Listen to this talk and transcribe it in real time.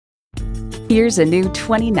Here's a new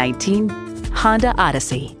 2019 Honda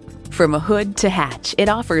Odyssey. From a hood to hatch, it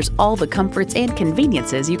offers all the comforts and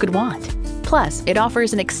conveniences you could want. Plus, it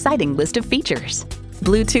offers an exciting list of features: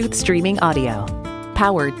 Bluetooth streaming audio,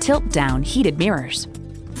 power tilt-down heated mirrors,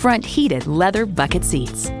 front heated leather bucket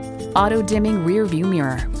seats, auto-dimming rear-view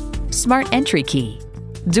mirror, smart entry key,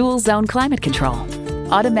 dual-zone climate control,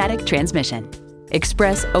 automatic transmission,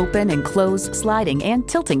 express open and close sliding and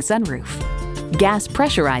tilting sunroof, gas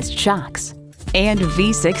pressurized shocks, and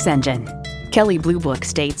V6 engine. Kelley Blue Book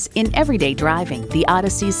states, in everyday driving, the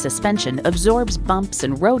Odyssey's suspension absorbs bumps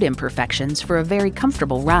and road imperfections for a very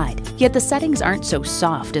comfortable ride, yet the settings aren't so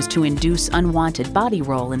soft as to induce unwanted body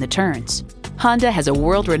roll in the turns. Honda has a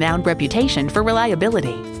world-renowned reputation for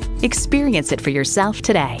reliability. Experience it for yourself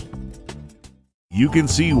today. You can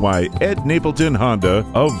see why Ed Napleton Honda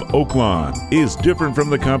of Oaklawn is different from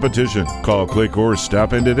the competition. Call, click, or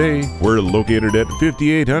stop in today. We're located at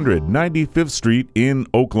 5800 95th Street in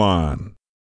Oaklawn.